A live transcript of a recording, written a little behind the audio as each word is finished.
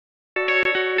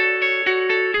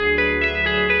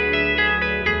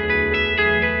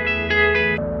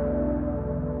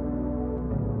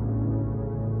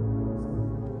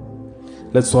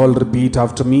Let's all repeat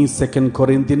after me. 2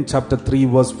 Corinthians chapter 3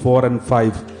 verse 4 and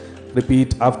 5.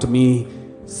 Repeat after me.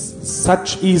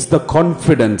 Such is the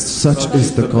confidence. Such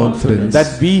is the confidence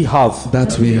that we have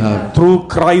through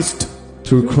Christ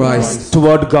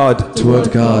toward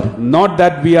God. Not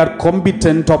that we are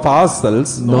competent of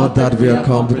ourselves. Not that we are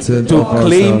competent to of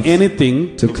claim ourselves,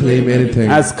 anything. to claim anything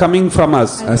as coming from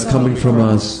us. as coming from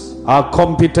us. Our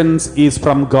competence is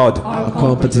from God. Our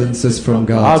competence is from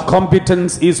God. Our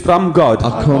competence is from God.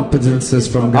 Our competence is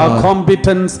from Our God.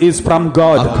 competence is from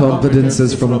God. Our competence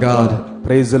is from God.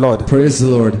 Praise the Lord. Praise the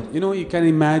Lord. You know, you can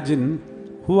imagine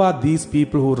who are these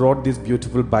people who wrote this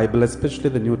beautiful Bible, especially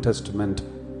the New Testament.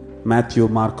 Matthew,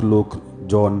 Mark, Luke,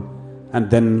 John, and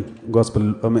then Luke's,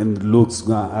 Roman,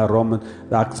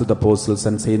 the Acts of the Apostles,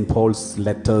 and St. Paul's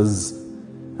letters.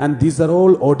 And these are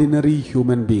all ordinary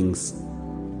human beings.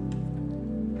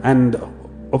 And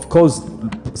of course,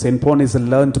 St. Paul is a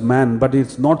learned man, but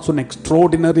it's not so an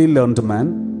extraordinary learned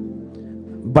man.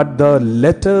 But the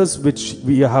letters which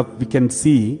we can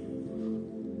see,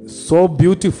 so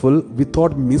beautiful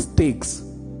without mistakes.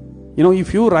 You know,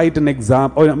 if you write an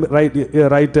exam or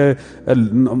write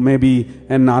maybe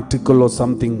an article or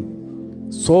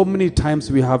something, so many times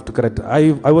we have to correct.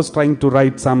 I was trying to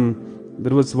write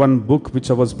there was one book which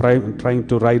I was trying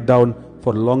to write down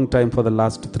for a long time, for the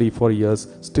last 3-4 years,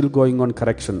 still going on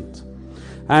corrections.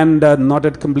 And not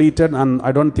yet completed, and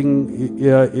I don't think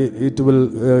it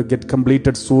will get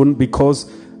completed soon because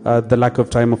the lack of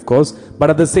time, of course. But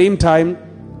at the same time,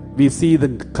 we see the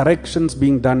corrections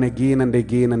being done again and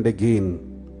again and again.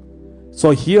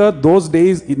 So here, those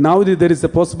days, now there is a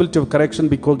possibility of correction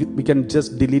because we can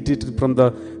just delete it from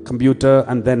the computer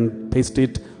and then paste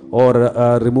it or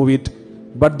remove it.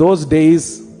 But those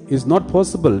days is not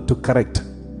possible to correct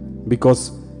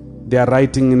because they are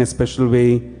writing in a special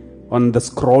way on the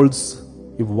scrolls.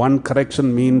 If one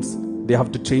correction means they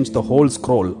have to change the whole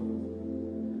scroll.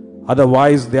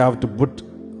 Otherwise, they have to put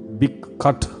big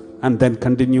cut and then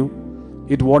continue.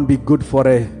 It won't be good for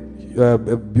a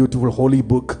beautiful holy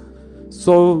book.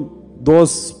 So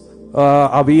those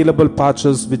available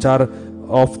patches which are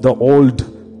of the old,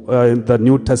 the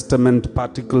New Testament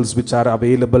particles which are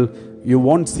available, you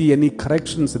won't see any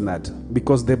corrections in that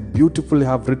because they beautifully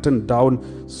have written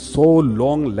down so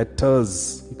long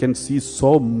letters. You can see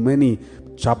so many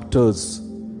chapters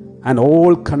and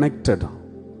all connected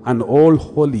and all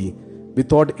holy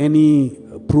without any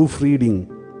proofreading,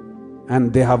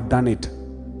 and they have done it.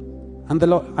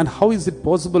 And how is it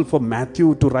possible for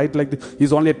Matthew to write like this?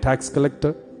 He's only a tax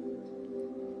collector.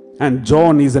 And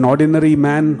John is an ordinary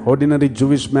man, ordinary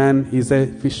Jewish man. He's a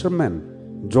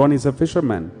fisherman. John is a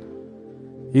fisherman.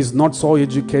 He's not so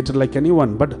educated like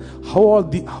anyone. But how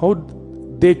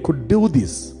they could do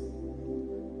this?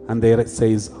 And there it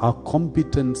says, our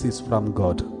competence is from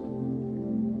God.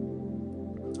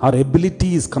 Our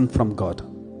abilities come from God.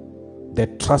 They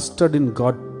trusted in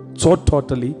God so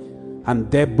totally,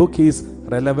 and their book is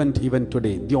relevant even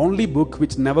today. The only book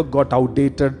which never got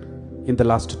outdated in the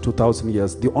last 2000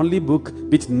 years. The only book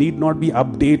which need not be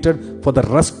updated for the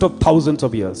rest of thousands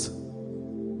of years.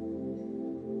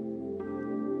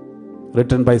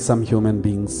 Written by some human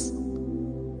beings,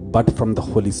 but from the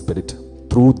Holy Spirit.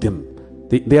 Through them.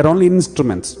 They are only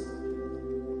instruments.